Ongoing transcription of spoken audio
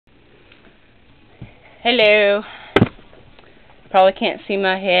Hello. Probably can't see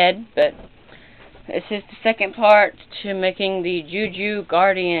my head, but this is the second part to making the juju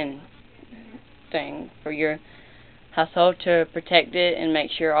guardian thing for your household to protect it and make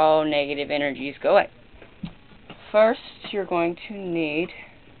sure all negative energies go away. First, you're going to need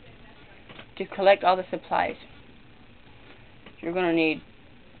to collect all the supplies. You're going to need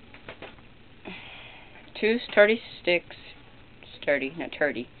 2 sturdy sticks, not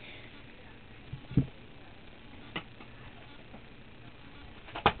turdy.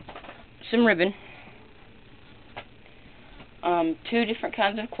 Some ribbon, 2 different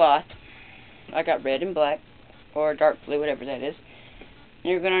kinds of cloth. I got red and black, or dark blue, whatever that is.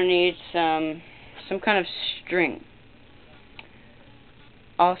 You're gonna need some kind of string.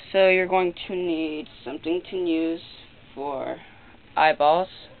 Also, you're going to need something to use for eyeballs,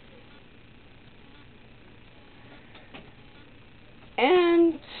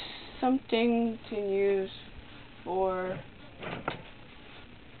 and something to use for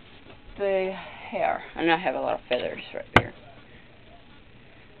the hair. And I have a lot of feathers right there.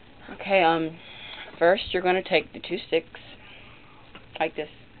 Okay, first you're going to take the 2 sticks, like this.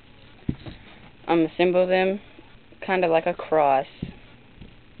 Assemble them kind of like a cross.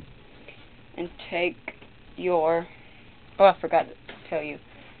 And take your... Oh, I forgot to tell you.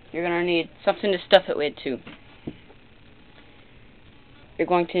 You're going to need something to stuff it with, too. You're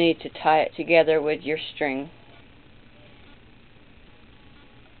going to need to tie it together with your string,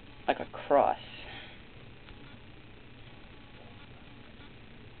 like a cross.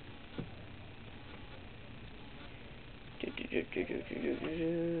 This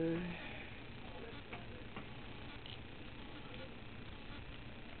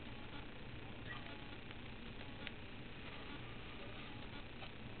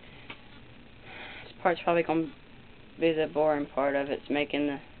part's probably going to be the boring part of it's making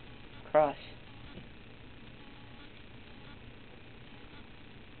the cross.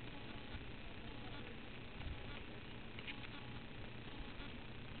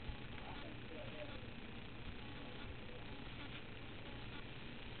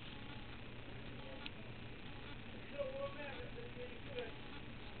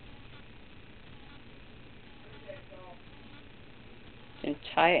 Then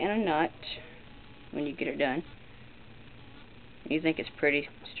tie it in a knot when you get it done. You think it's pretty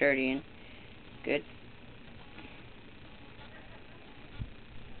sturdy and good.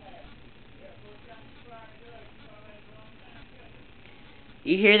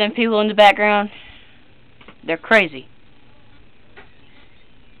 You hear them people in the background? They're crazy.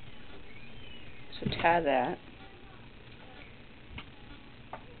 So tie that.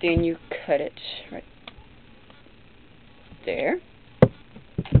 Then you cut it right there.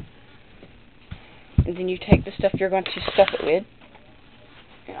 And then you take the stuff you're going to stuff it with.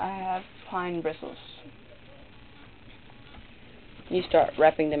 And I have pine bristles. You start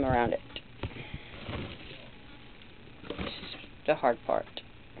wrapping them around it. This is the hard part.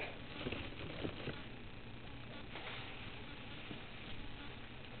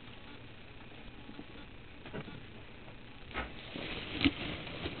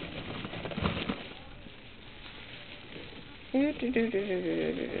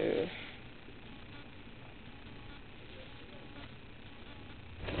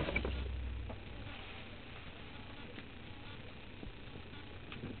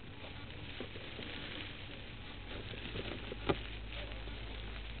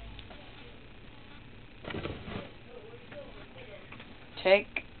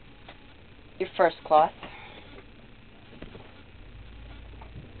 Take your first cloth,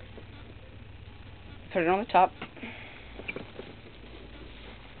 put it on the top,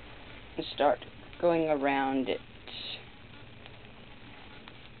 and start going around it.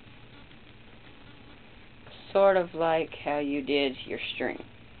 Sort of like how you did your string.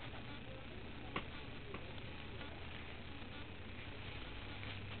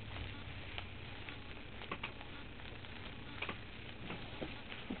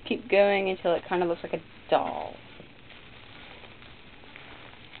 Keep going until it kind of looks like a doll.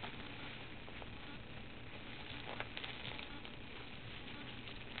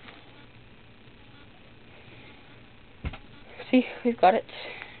 See, we've got it.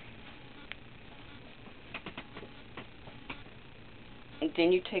 And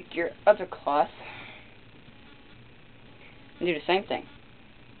then you take your other cloth and do the same thing.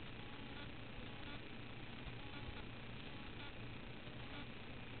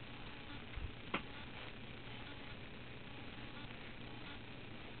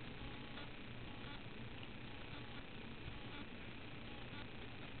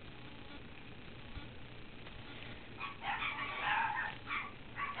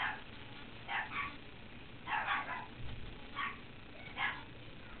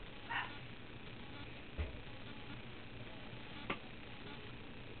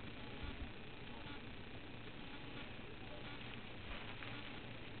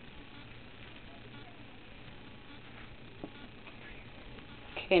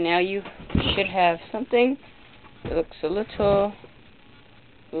 Okay, now you should have something that looks a little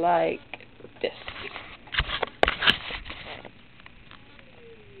like this.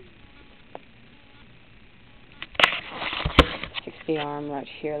 Fix the arm right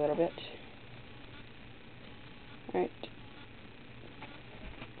here a little bit. Alright.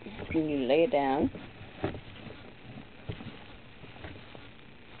 Then you lay it down.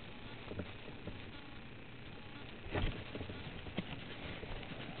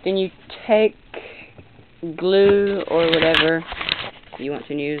 Then you take glue or whatever you want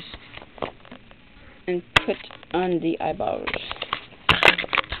to use and put on the eyeballs.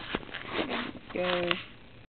 There you go.